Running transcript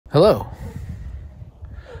Hello.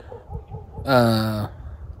 I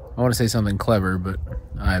want to say something clever, but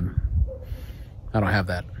I don't have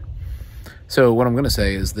that. So what I'm going to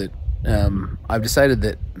say is that I've decided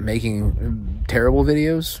that making terrible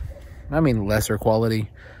videos, I mean lesser quality,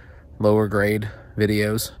 lower grade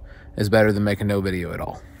videos, is better than making no video at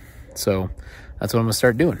all. So that's what I'm going to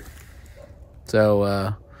start doing.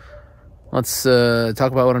 So let's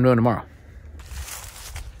talk about what I'm doing tomorrow.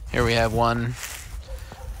 Here we have one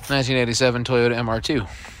 1987 Toyota MR2.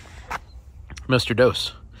 Mr.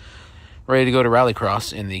 Dose. Ready to go to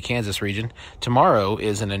RallyCross in the Kansas region. Tomorrow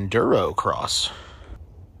is an enduro cross.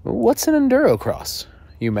 What's an enduro cross,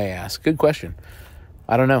 you may ask? Good question.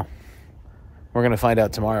 I don't know. We're going to find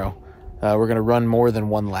out tomorrow. We're going to run more than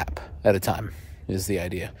one lap at a time is the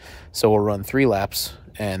idea. So we'll run 3 laps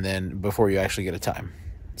and then before you actually get a time.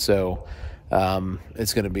 So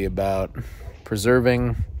it's going to be about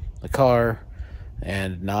preserving the car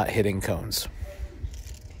and not hitting cones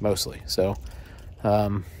mostly. So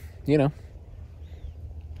you know,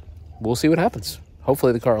 we'll see what happens.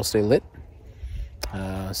 Hopefully the car will stay lit.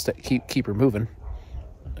 Keep her moving.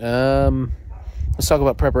 Let's talk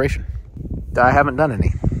about preparation. I haven't done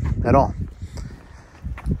any at all.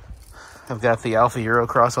 I've got the Alpha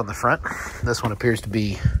Eurocross on the front. This one appears to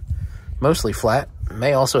be mostly flat.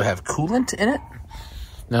 May also have coolant in it.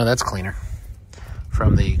 No, that's cleaner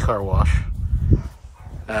from the car wash.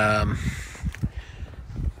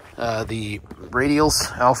 The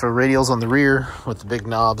radials, Alpha radials on the rear with the big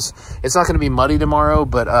knobs. It's not going to be muddy tomorrow,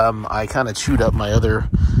 but I kind of chewed up my other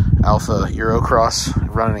Alpha Eurocross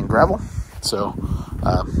running in gravel. So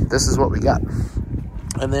this is what we got.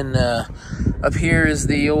 And then up here is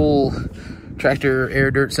the old tractor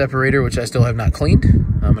air dirt separator, which I still have not cleaned.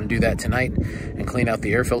 I'm going to do that tonight and clean out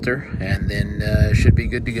the air filter, and then should be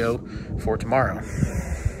good to go for tomorrow.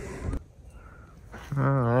 All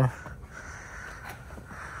right.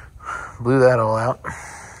 Blew that all out.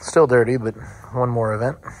 Still dirty, but one more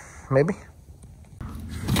event, maybe.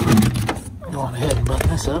 Go on ahead and button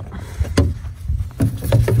this up.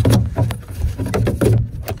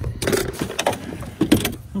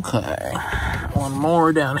 Okay, one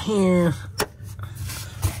more down here.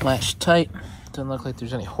 Latch tight. Doesn't look like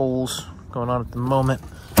there's any holes going on at the moment.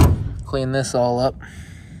 Clean this all up.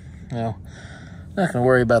 Now, not gonna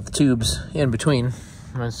worry about the tubes in between.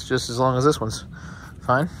 It's just as long as this one's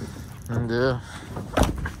fine. And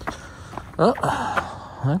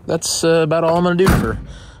that's about all I'm gonna do for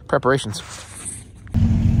preparations.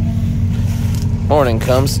 Morning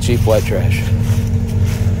comes cheap white trash.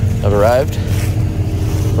 I've arrived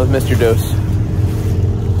with Mr. Dose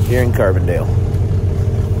here in Carbondale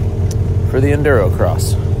for the enduro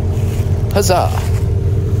cross. Huzzah!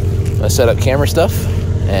 I set up camera stuff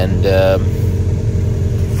and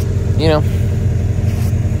you know,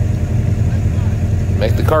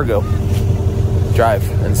 make the car go, drive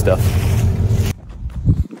and stuff.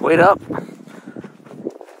 Wait up,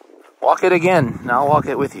 walk it again, and I'll walk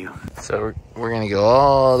it with you. So we're gonna go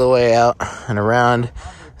all the way out and around.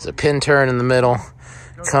 There's a pin turn in the middle,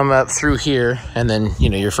 come up through here, and then, you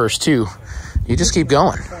know, your first 2, you just keep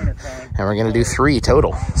going. And we're gonna do 3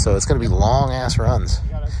 total. So it's gonna be long ass runs.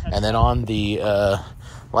 And then on the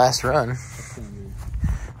last run,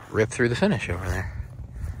 rip through the finish over there.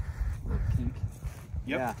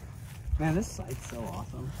 Yep. Yeah. Man, this site's so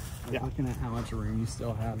awesome. Like, looking at how much room you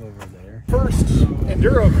still have over there. First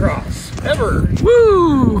enduro cross ever.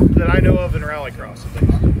 Woo! That I know of in RallyCross.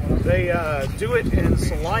 They do it in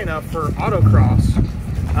Salina for autocross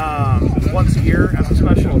once a year as a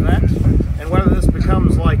special event. And whether this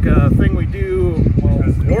becomes like a thing we do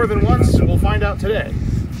more than once, we'll find out today.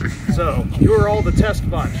 So you are all the test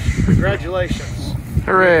bunch. Congratulations.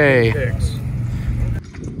 Hooray!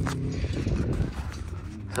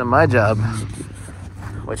 So my job,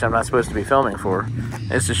 which I'm not supposed to be filming for,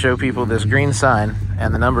 is to show people this green sign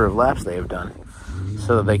and the number of laps they have done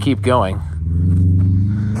so that they keep going.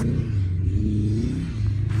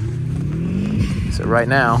 So right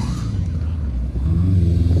now,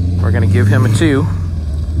 we're gonna give him a 2.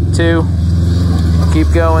 2.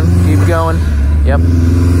 Keep going, keep going. Yep.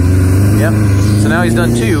 Yep. So now he's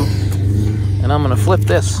done 2, and I'm gonna flip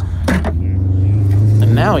this.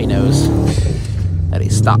 And now he knows that he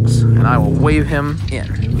stops, and I will wave him in.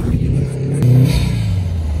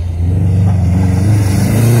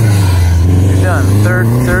 You're done. Third.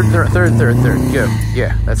 Go.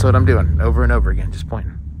 Yeah, that's what I'm doing over and over again, just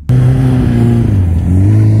pointing.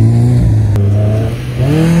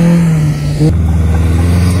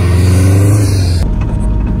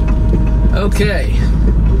 Okay,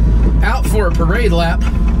 out for a parade lap.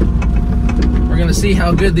 We're gonna see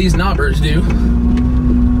how good these knobbers do.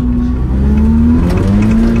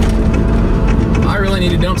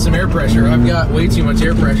 pressure. I've got way too much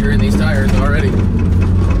air pressure in these tires already.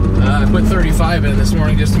 I put 35 in this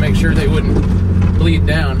morning just to make sure they wouldn't bleed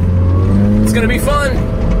down. It's gonna be fun.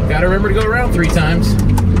 Gotta remember to go around 3 times. I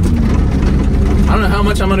don't know how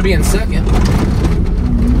much I'm gonna be in second,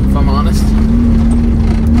 if I'm honest.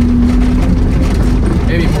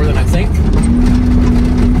 Maybe more than I think.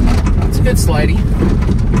 It's a good slidey.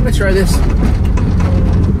 I'm gonna try this.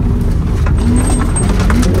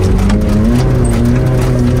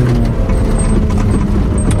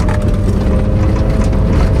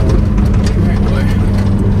 Alright, boy.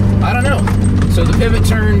 I don't know. So the pivot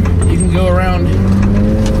turn, you can go around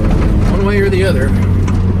one way or the other.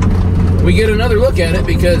 We get another look at it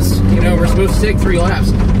because, you know, we're supposed to take 3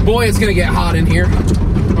 laps. Boy, it's gonna get hot in here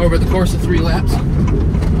over the course of 3 laps.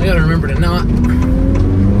 I gotta remember to not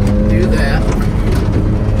do that.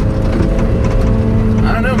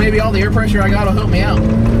 I don't know, maybe all the air pressure I got will help me out.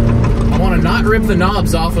 I want to not rip the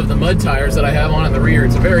knobs off of the mud tires that I have on in the rear.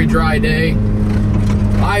 It's a very dry day.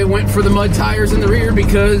 I went for the mud tires in the rear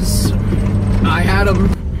because I had them.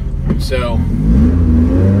 So,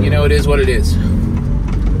 you know, it is what it is.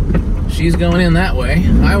 She's going in that way.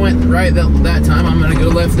 I went right that time. I'm going to go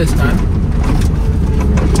left this time.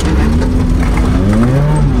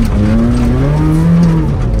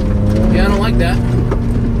 Yeah, I don't like that.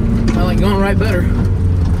 I like going right better.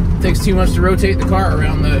 It takes too much to rotate the car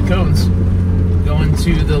around the cones going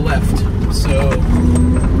to the left. So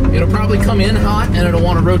it'll probably come in hot and it'll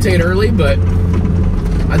want to rotate early, but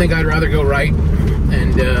I think I'd rather go right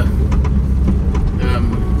and,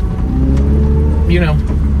 you know,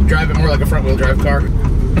 drive it more like a front-wheel drive car.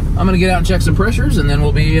 I'm going to get out and check some pressures, and then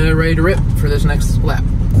we'll be ready to rip for this next lap.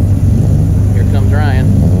 Here comes Ryan.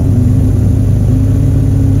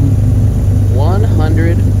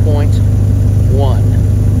 100.1.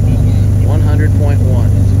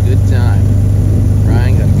 100.1 is a good time.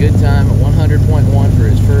 Ryan got a good time at 100.1 for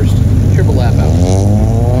his first triple lap out.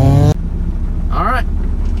 All right.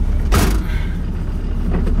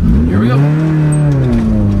 Here we go.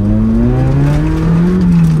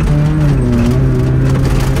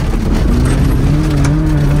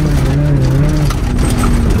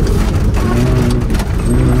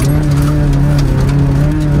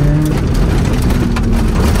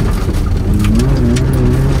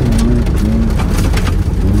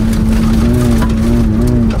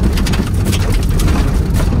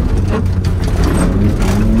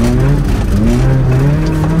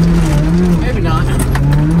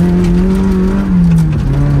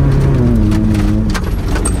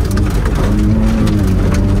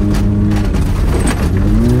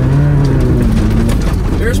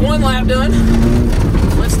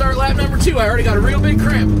 I already got a real big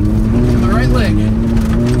cramp in my right leg.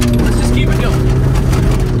 Let's just keep it going.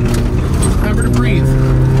 Remember to breathe.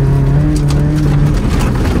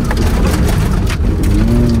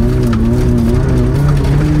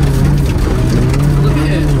 Look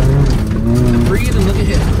ahead. And breathe and look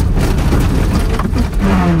ahead.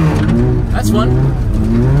 That's fun.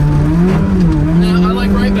 Now, I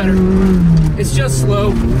like right better. It's just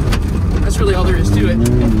slow. That's really all there is to it.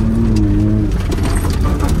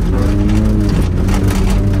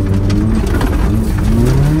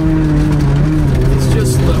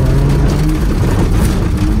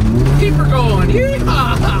 Keep her going.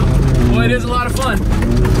 Yeehaw! Boy, it is a lot of fun.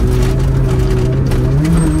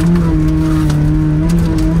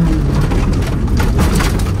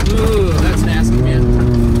 Ooh, that's nasty, man.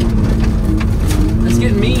 That's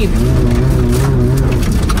getting mean.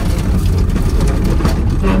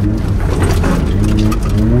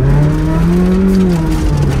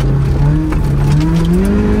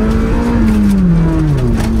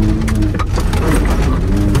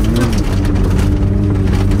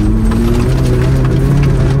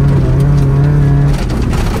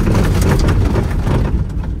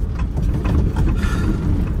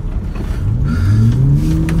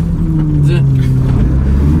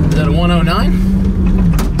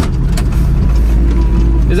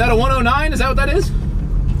 Is that a 109? Is that what that is?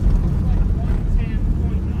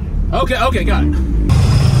 Okay, got it.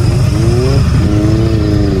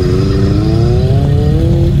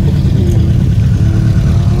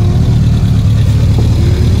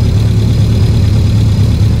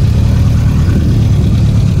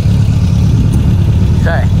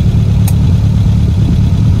 Okay.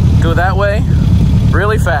 Go that way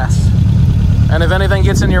really fast. And if anything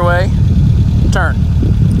gets in your way, turn.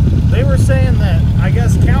 They were saying that, I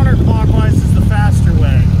guess, counterclockwise is the faster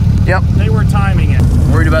way. Yep. They were timing it.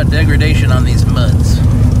 Worried about degradation on these muds.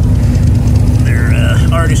 They're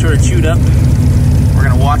already sort of chewed up. We're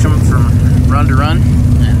going to watch them from run to run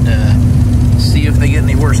and see if they get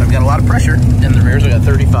any worse. I've got a lot of pressure in the rears. I got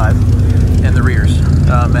 35 in the rears,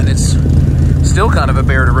 and it's still kind of a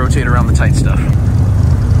bear to rotate around the tight stuff.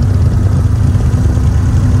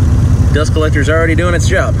 Dust collector's already doing its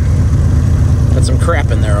job. Got some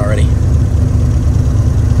crap in there already.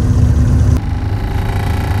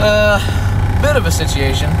 Bit of a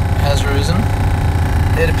situation has arisen.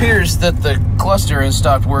 It appears that the cluster has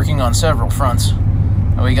stopped working on several fronts.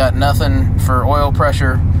 We got nothing for oil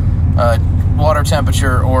pressure, water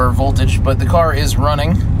temperature, or voltage, but the car is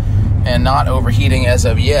running and not overheating as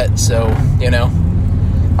of yet, so, you know,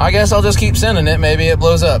 I guess I'll just keep sending it. Maybe it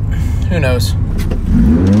blows up. Who knows?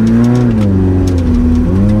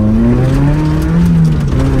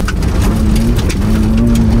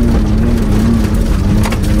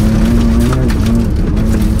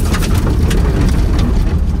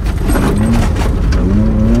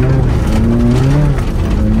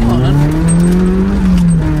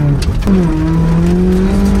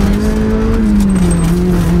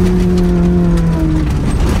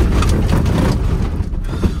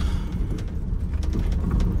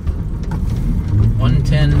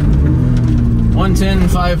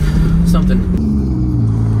 Something.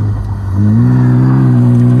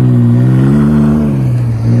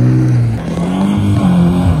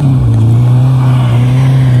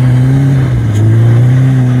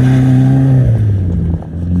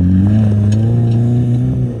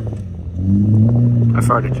 I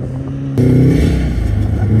farted.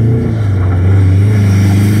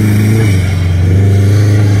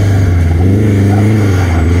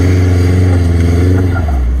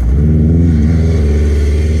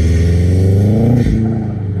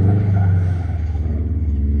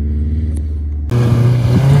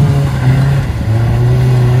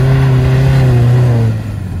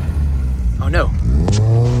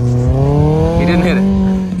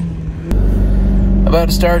 About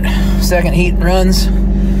to start second heat runs,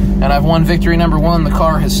 and I've won victory number 1. The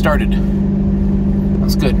car has started.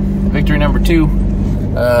 That's good. Victory number 2,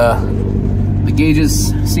 the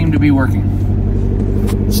gauges seem to be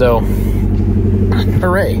working. So,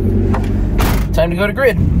 hooray. Time to go to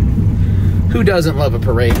grid. Who doesn't love a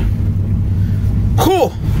parade?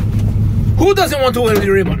 Who doesn't want to wear the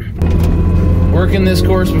ribbon? Working this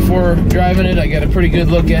course before driving it, I got a pretty good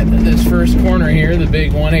look at this first corner here, the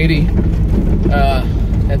big 180.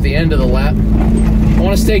 At the end of the lap. I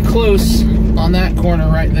want to stay close on that corner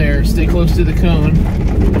right there, stay close to the cone.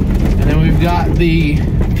 And then we've got the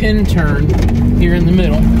pin turn here in the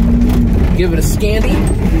middle. Give it a scandy.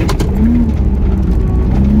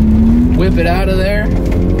 Whip it out of there.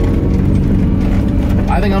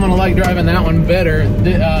 I think I'm going to like driving that one better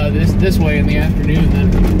this way in the afternoon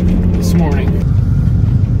than this morning.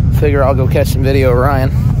 Figure I'll go catch some video of Ryan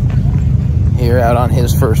here out on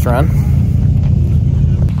his first run.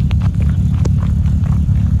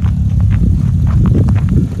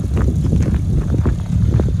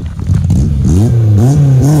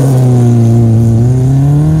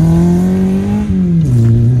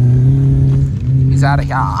 He's out of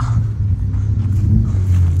here.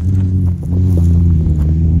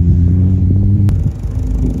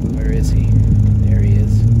 Where is he? There he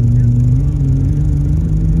is.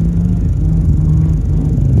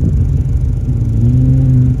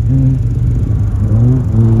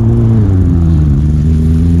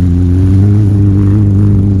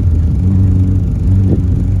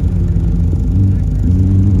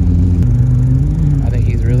 I think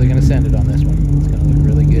he's really going to send it on this one. It's going to look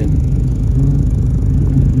really good.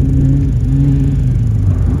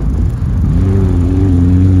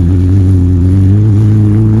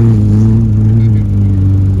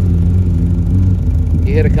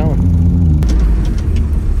 He hit a cone.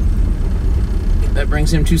 That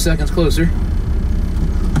brings him 2 seconds closer.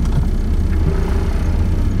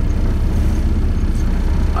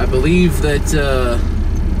 I believe that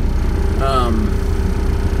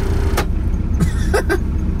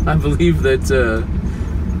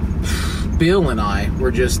Bill and I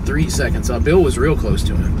were just 3 seconds off. Bill was real close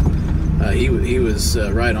to him. He was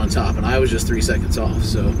right on top, and I was just 3 seconds off.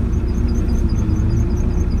 So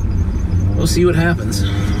we'll see what happens.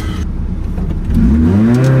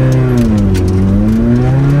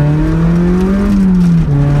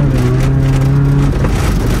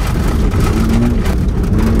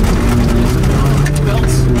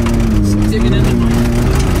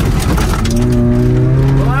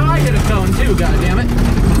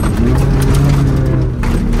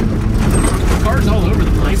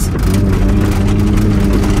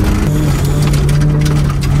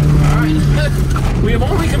 We have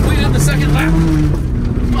only completed the second lap.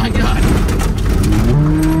 My God.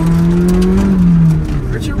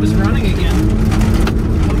 Richard was running again.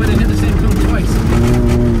 Hoping to hit the same cone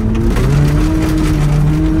twice.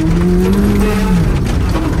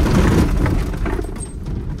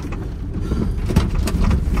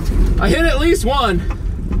 least one.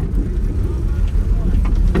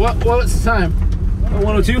 What's the time? Oh,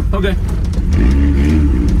 102? Okay.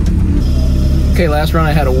 Okay, last run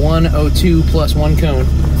I had a 102 plus 1 cone.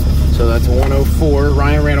 So that's a 104.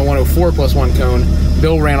 Ryan ran a 104 plus 1 cone.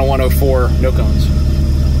 Bill ran a 104, no cones.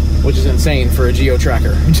 Which is insane for a geo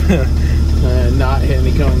tracker. Not hit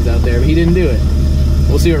any cones out there, but he didn't do it.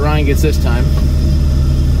 We'll see what Ryan gets this time.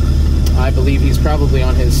 I believe he's probably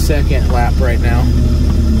on his 2nd lap right now.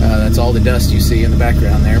 That's all the dust you see in the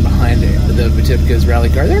background there behind the Vitibka's rally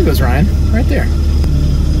car. There goes Ryan, right there.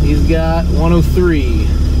 He's got 103.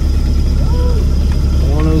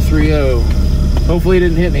 1030. Hopefully he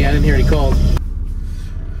didn't hit me. I didn't hear any calls.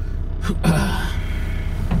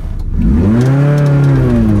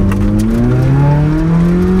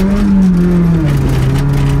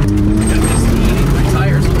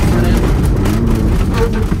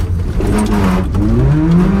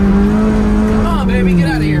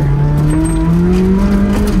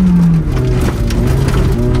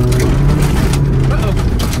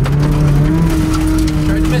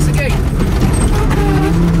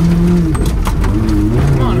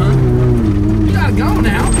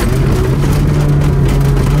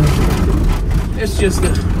 Just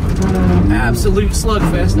an absolute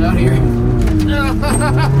slugfest out here. Oh,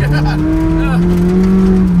 God.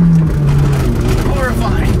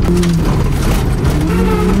 Horrifying.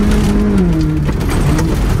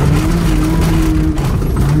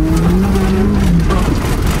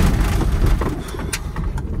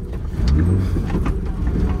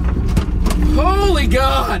 Holy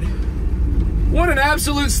God! What an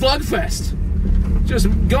absolute slugfest. Just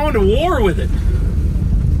going to war with it.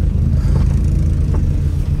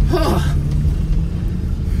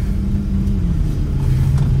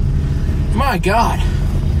 My God,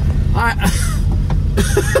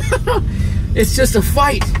 it's just a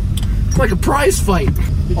fight. It's like a prize fight.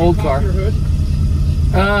 Old car. Your hood?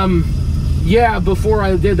 Yeah, before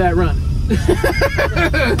I did that run. I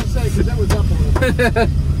was saying, because that was up a little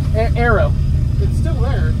bit. Arrow. It's still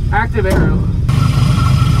there. Active arrow.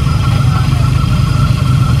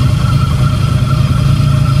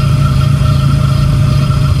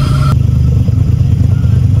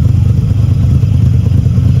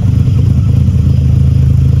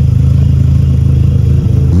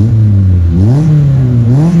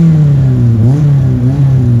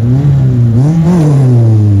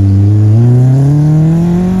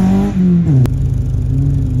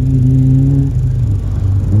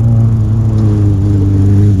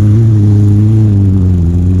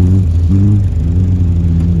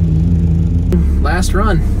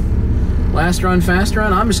 Last run, fast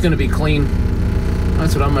run. I'm just gonna be clean.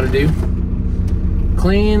 That's what I'm gonna do.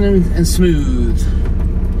 Clean and smooth.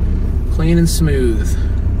 Clean and smooth.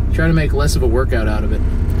 Try to make less of a workout out of it.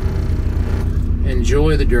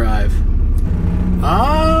 Enjoy the drive.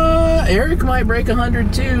 Eric might break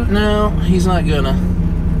 100 too. No, he's not gonna.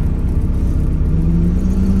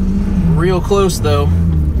 Real close though.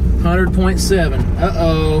 100.7.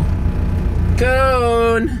 Uh-oh.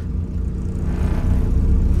 Cone.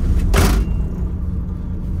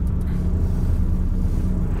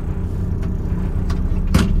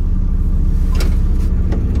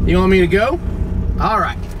 You want me to go? All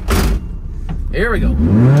right. Here we go.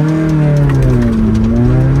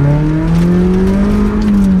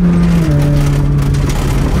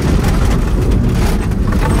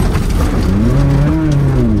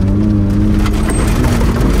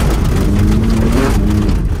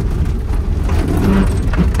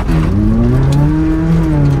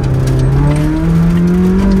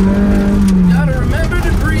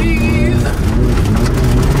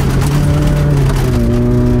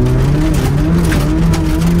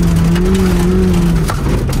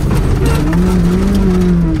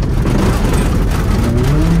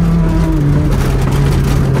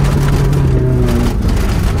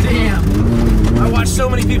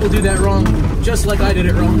 Do that wrong, just like I did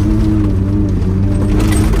it wrong.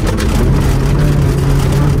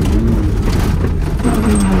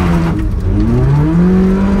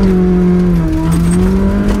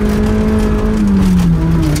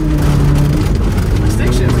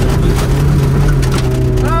 Stick shift.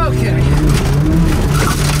 Okay.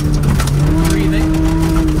 Breathing,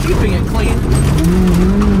 keeping it clean.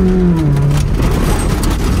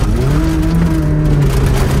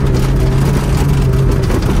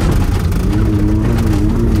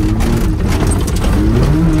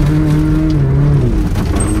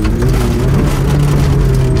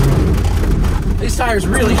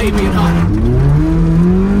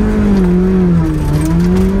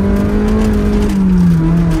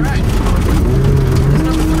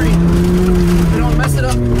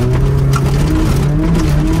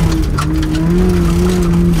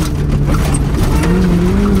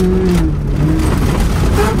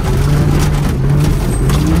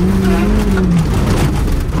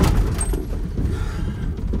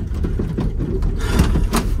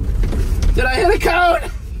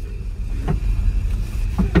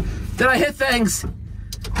 Mustangs.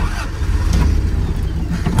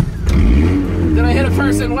 Did I hit a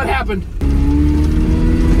person? What happened?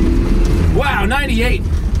 Wow, 98.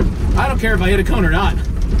 I don't care if I hit a cone or not.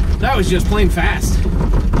 That was just plain fast.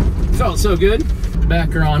 Felt so good.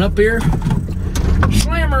 Back her on up here.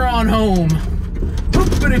 Slam her on home.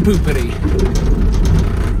 Poopity poopity.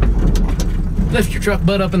 Lift your truck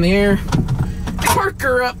butt up in the air. Park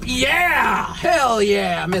her up. Yeah! Hell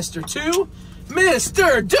yeah, Mr. 2.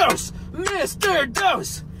 Mr. Dose! Mr.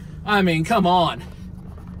 Dose! I mean, come on.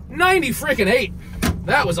 90 freaking 8.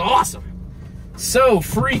 That was awesome. So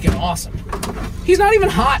freaking awesome. He's not even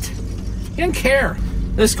hot. He doesn't care.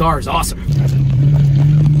 This car is awesome.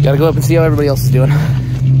 Gotta go up and see how everybody else is doing.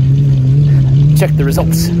 Check the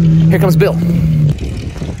results. Here comes Bill.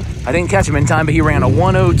 I didn't catch him in time, but he ran a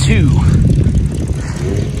 102.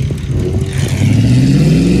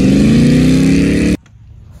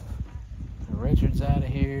 Richard's out of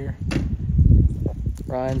here.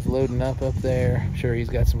 Ryan's loading up there. I'm sure he's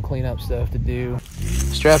got some cleanup stuff to do.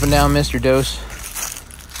 Strapping down Mr. Dose.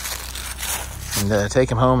 And take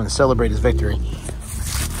him home and celebrate his victory.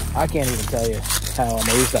 I can't even tell you how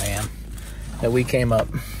amazed I am that we came up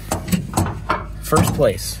first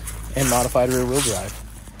place in modified rear wheel drive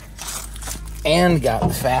and got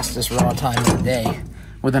the fastest raw time of the day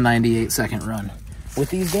with a 98-second run with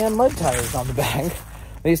these damn mud tires on the back.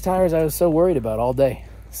 These tires I was so worried about all day.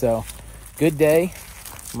 So good day.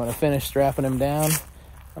 I'm gonna finish strapping him down.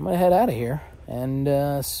 I'm gonna head out of here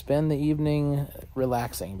and spend the evening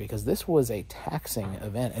relaxing, because this was a taxing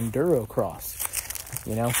event. Enduro cross.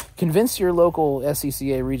 You know, convince your local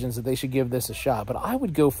SCCA regions that they should give this a shot. But I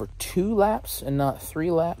would go for 2 laps and not 3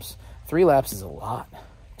 laps. 3 laps is a lot.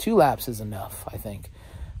 2 laps is enough, I think.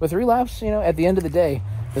 But 3 laps, you know, at the end of the day,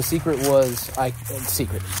 the secret was,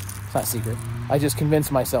 secret. It's not secret. I just convinced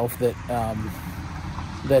myself that,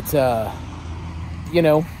 you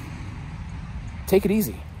know, take it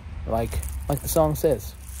easy. Like the song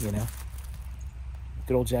says, you know.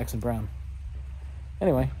 Good old Jackson Brown.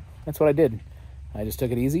 Anyway, that's what I did. I just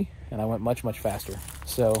took it easy, and I went much, much faster.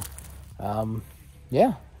 So,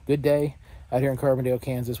 yeah, good day out here in Carbondale,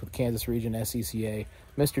 Kansas with Kansas Region SCCA.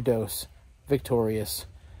 Mr. Dose, victorious.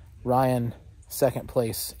 Ryan, 2nd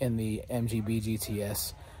place in the MGB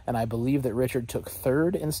GTS. And I believe that Richard took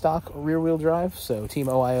 3rd in stock rear-wheel drive. So, Team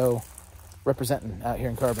OIO representing out here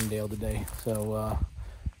in Carbondale today. So,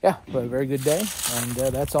 yeah, but a very good day. And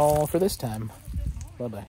that's all for this time. Bye-bye.